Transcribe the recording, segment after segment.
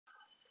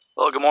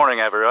Well, good morning,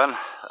 everyone.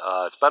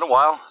 It's been a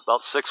while,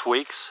 about 6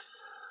 weeks.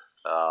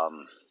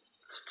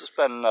 It's just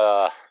been,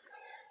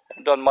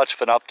 haven't done much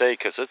of an update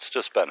because it's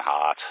just been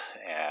hot,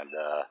 and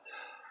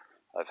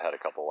I've had a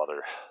couple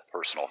other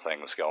personal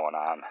things going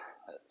on.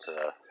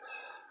 That,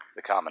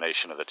 the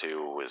combination of the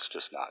two is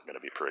just not going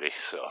to be pretty.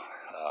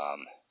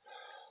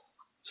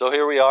 So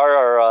here we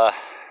are.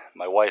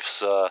 My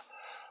wife's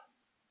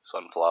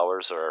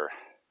sunflowers are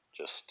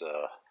just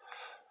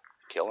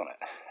killing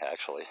it,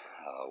 actually.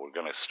 We're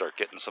going to start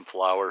getting some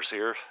flowers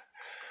here.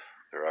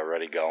 They're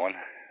already going.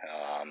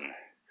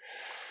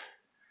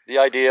 The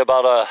idea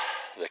about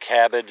the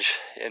cabbage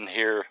in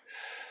here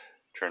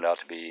turned out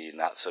to be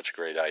not such a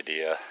great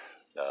idea.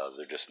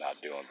 They're just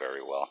not doing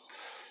very well.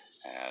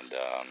 And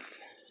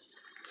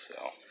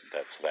so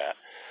that's that.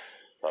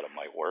 Thought it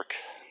might work.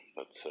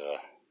 But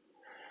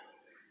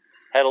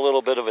had a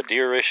little bit of a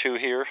deer issue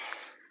here.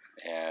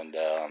 And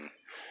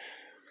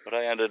what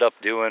I ended up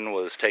doing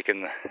was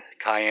taking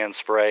cayenne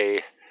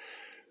spray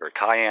or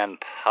cayenne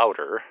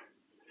powder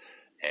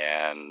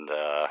and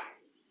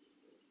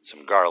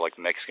some garlic,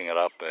 mixing it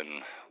up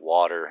in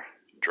water,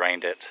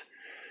 drained it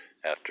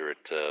after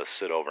it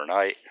sit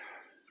overnight,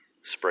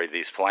 sprayed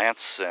these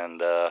plants,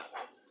 and they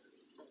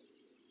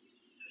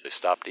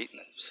stopped eating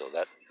it. So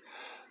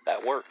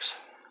that works.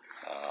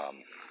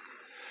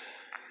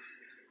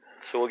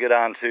 So we'll get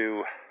on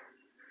to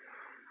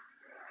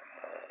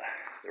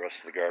the rest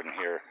of the garden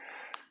here.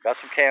 Got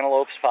some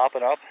cantaloupes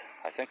popping up.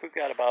 I think we've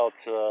got about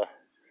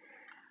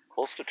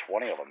close to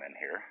 20 of them in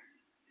here,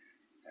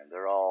 and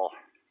they're all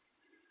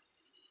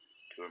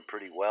doing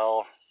pretty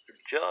well. They're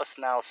just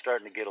now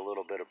starting to get a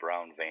little bit of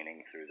brown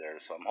veining through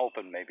there, so I'm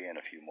hoping maybe in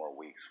a few more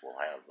weeks we'll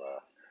have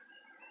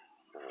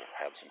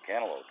some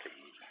cantaloupe to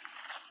eat.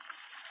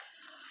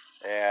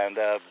 And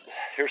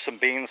here's some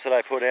beans that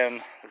I put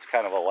in. It's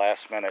kind of a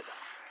last minute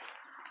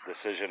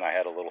decision. I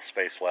had a little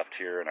space left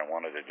here and I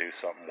wanted to do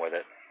something with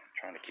it. I'm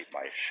trying to keep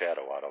my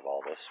shadow out of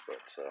all this, but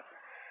so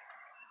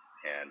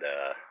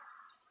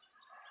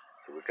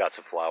we've got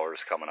some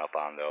flowers coming up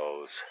on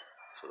those,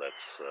 so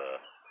that's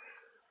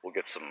we'll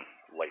get some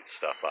late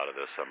stuff out of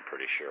this, I'm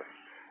pretty sure.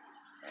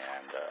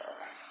 And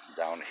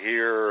down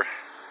here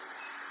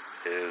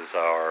is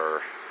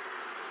our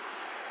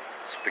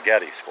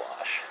spaghetti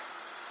squash.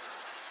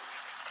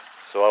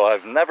 So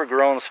I've never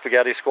grown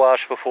spaghetti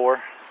squash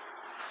before,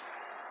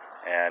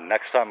 and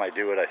next time I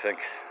do it, I think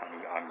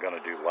I'm going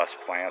to do less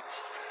plants,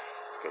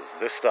 because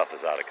this stuff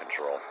is out of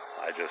control.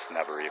 I just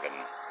never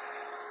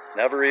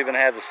even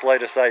had the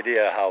slightest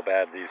idea how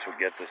bad these would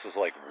get. This is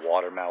like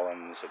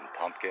watermelons and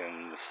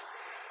pumpkins.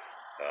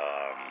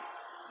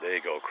 They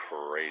go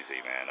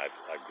crazy, man.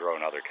 I've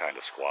grown other kind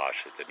of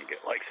squash that didn't get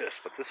like this,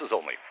 but this is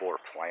only 4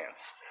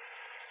 plants,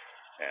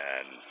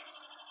 and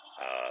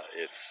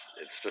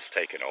it's just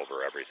taken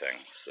over everything.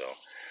 So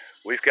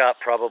we've got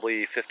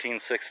probably 15,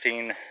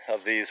 16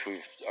 of these.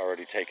 We've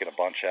already taken a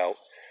bunch out,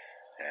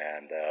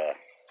 and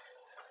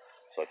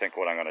so I think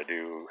what I'm going to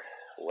do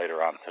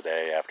later on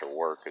today after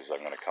work is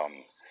I'm going to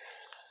come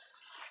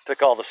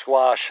pick all the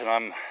squash, and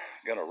I'm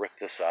going to rip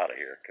this out of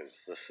here, because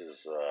this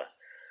is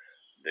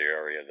the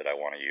area that I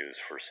want to use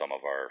for some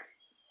of our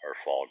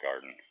fall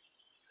garden.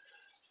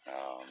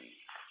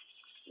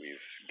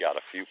 We've got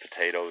a few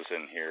potatoes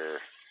in here,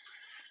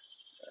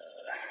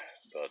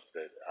 but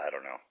I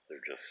don't know,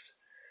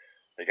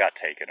 they got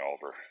taken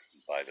over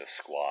by the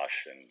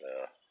squash, and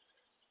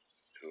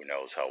who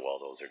knows how well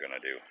those are going to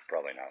do.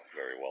 Probably not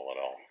very well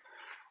at all.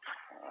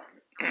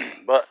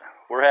 But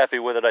we're happy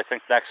with it. I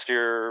think next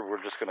year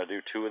we're just going to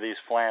do 2 of these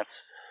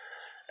plants,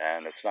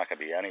 and it's not going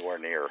to be anywhere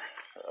near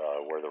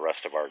where the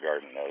rest of our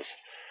garden is.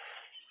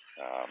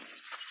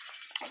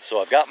 So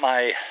I've got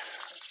my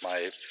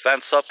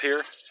fence up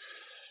here,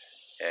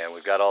 and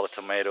we've got all the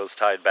tomatoes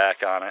tied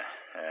back on it,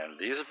 and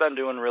these have been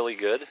doing really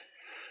good.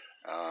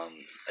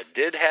 I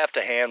did have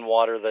to hand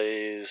water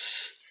these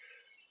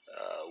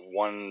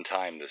one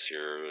time this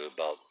year,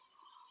 about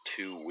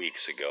 2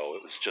 weeks ago.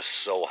 It was just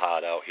so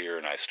hot out here,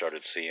 and I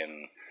started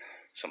seeing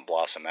some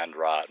blossom end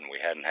rot, and we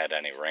hadn't had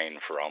any rain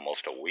for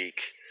almost a week.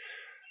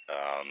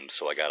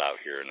 So I got out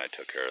here and I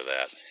took care of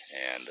that,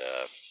 and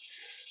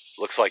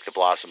looks like the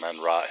blossom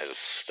end rot has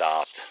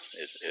stopped.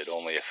 It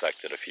only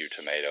affected a few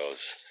tomatoes,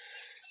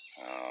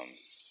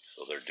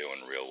 so they're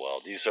doing real well.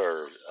 These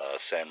are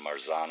San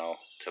Marzano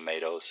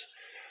tomatoes.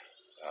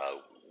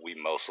 We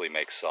mostly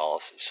make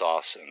sauce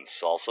and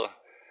salsa,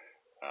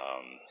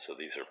 so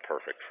these are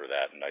perfect for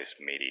that nice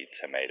meaty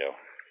tomato.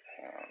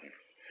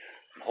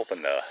 I'm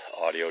hoping the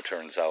audio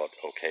turns out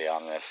okay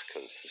on this,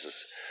 because this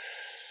is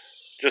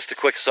just a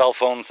quick cell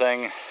phone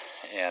thing,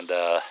 and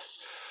the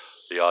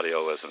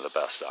audio isn't the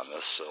best on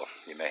this, so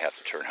you may have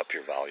to turn up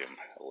your volume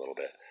a little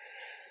bit.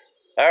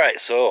 Alright,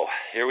 so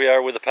here we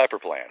are with the pepper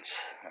plants.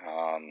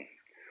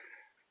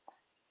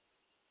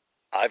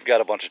 I've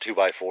got a bunch of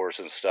 2x4s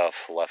and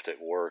stuff left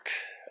at work.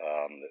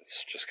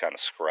 It's just kind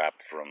of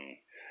scrapped from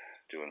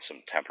doing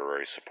some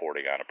temporary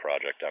supporting on a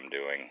project I'm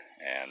doing,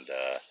 and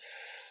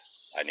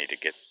I need to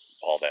get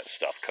all that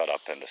stuff cut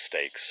up into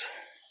stakes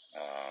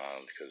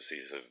because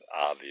these have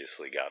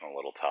obviously gotten a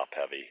little top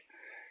heavy,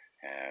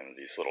 and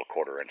these little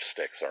 1/4-inch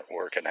sticks aren't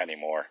working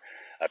anymore.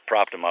 I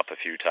propped them up a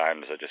few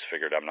times. I just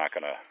figured I'm not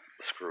going to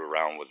screw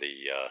around with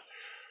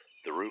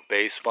the root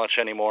base much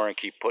anymore and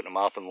keep putting them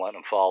up and letting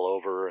them fall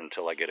over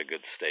until I get a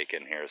good stake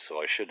in here. So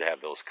I should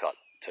have those cut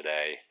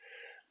today,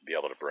 be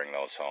able to bring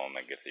those home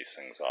and get these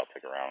things off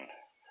the ground.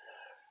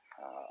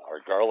 Our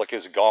garlic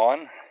is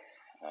gone.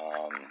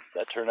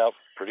 That turned out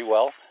pretty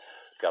well.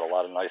 Got a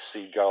lot of nice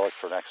seed garlic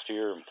for next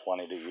year and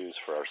plenty to use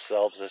for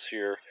ourselves this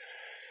year.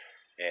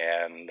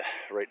 And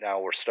right now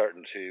we're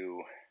starting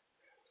to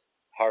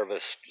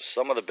harvest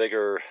some of the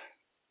bigger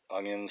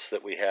onions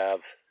that we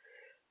have.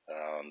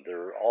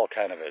 They're all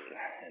kind of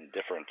in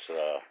different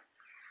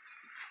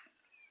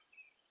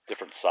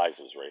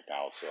sizes right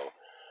now, so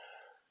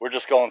we're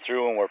just going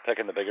through and we're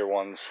picking the bigger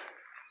ones,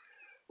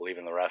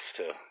 leaving the rest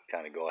to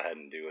kind of go ahead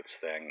and do its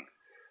thing.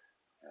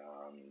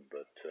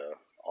 But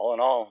all in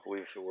all,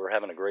 we're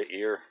having a great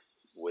year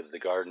with the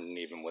garden,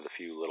 even with a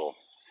few little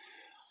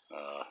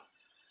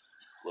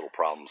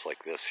problems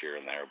like this here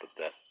and there, but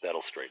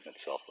that'll straighten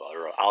itself out,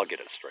 or I'll get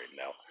it straightened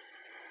out.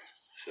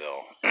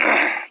 So,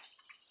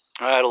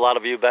 all right, a lot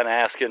of you have been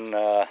asking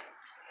on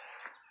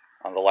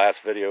the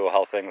last video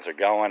how things are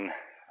going.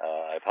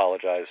 I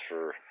apologize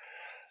for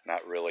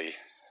not really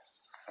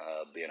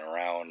being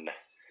around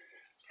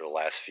for the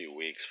last few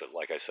weeks, but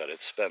like I said,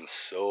 it's been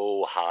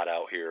so hot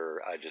out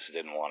here, I just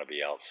didn't want to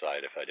be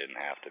outside if I didn't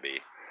have to be.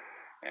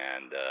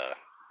 And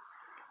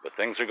but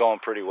things are going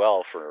pretty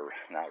well for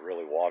not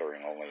really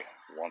watering only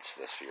once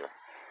this year.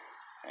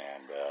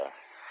 And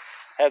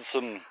had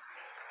some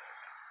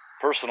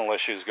personal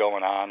issues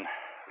going on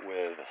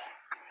with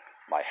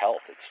my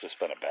health. It's just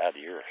been a bad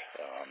year.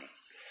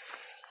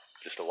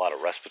 Just a lot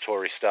of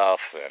respiratory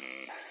stuff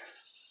and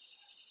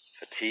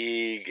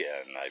fatigue,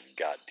 and I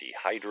got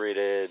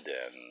dehydrated,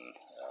 and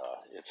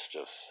it's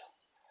just.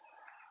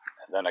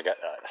 And then I get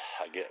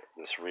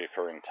this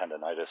reoccurring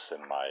tendonitis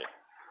in my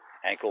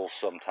ankles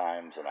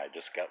sometimes, and I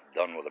just got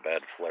done with a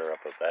bad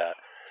flare-up of that.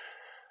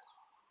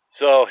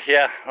 So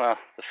yeah,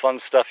 the fun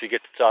stuff you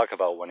get to talk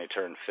about when you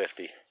turn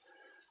 50.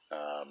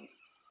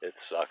 It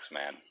sucks,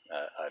 man.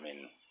 I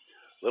mean,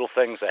 little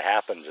things that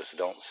happen just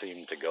don't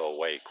seem to go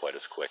away quite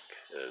as quick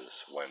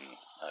as when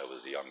I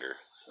was younger.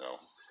 So,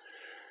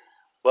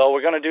 well,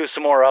 we're going to do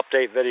some more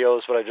update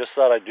videos, but I just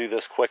thought I'd do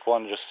this quick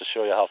one just to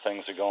show you how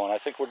things are going. I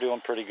think we're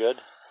doing pretty good.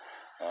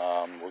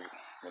 We're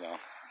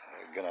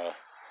going to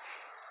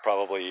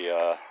probably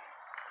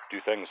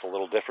do things a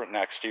little different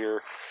next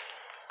year.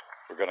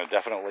 We're going to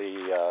definitely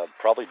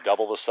probably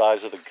double the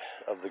size of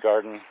the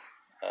garden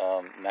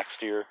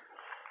next year.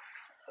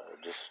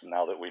 Just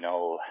now that we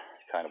know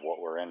kind of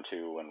what we're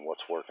into and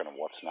what's working and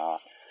what's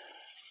not.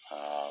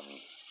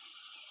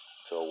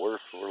 So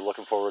we're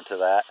looking forward to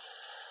that.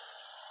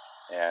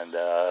 And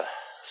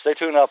stay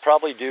tuned. I'll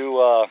probably do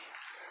a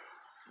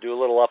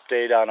little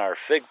update on our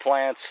fig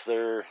plants.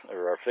 Or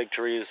our fig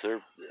trees.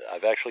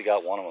 I've actually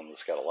got one of them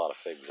that's got a lot of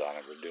figs on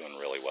it. They're doing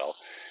really well.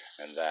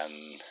 And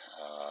then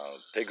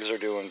pigs are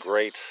doing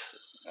great.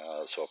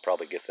 So I'll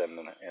probably get them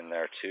in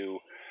there too.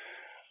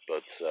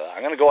 But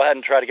I'm going to go ahead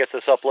and try to get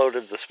this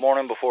uploaded this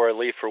morning before I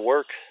leave for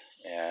work.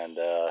 And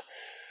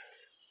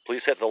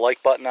please hit the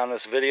like button on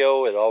this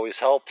video. It always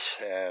helps.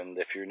 And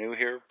if you're new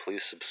here,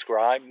 please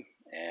subscribe.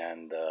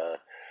 And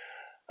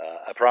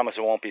I promise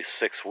it won't be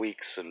 6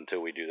 weeks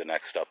until we do the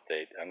next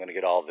update. I'm going to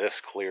get all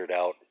this cleared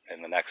out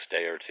in the next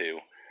day or two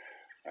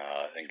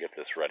and get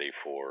this ready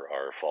for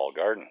our fall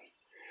garden.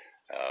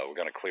 We're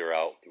going to clear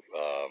out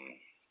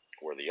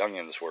where the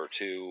onions were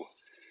too.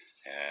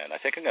 And I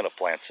think I'm going to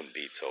plant some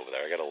beets over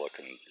there. I got to look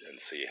and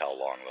see how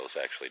long those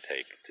actually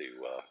take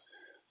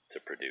to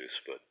produce.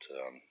 But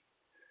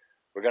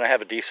we're going to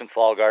have a decent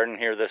fall garden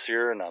here this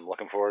year, and I'm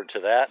looking forward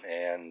to that.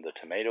 And the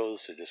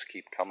tomatoes just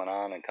keep coming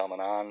on and coming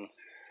on.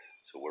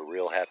 So we're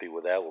real happy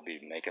with that. We'll be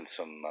making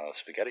some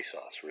spaghetti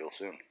sauce real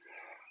soon.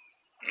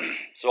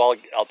 So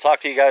I'll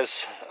talk to you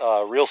guys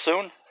real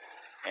soon.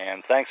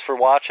 And thanks for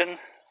watching.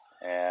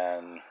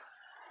 And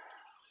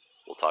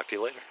we'll talk to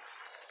you later.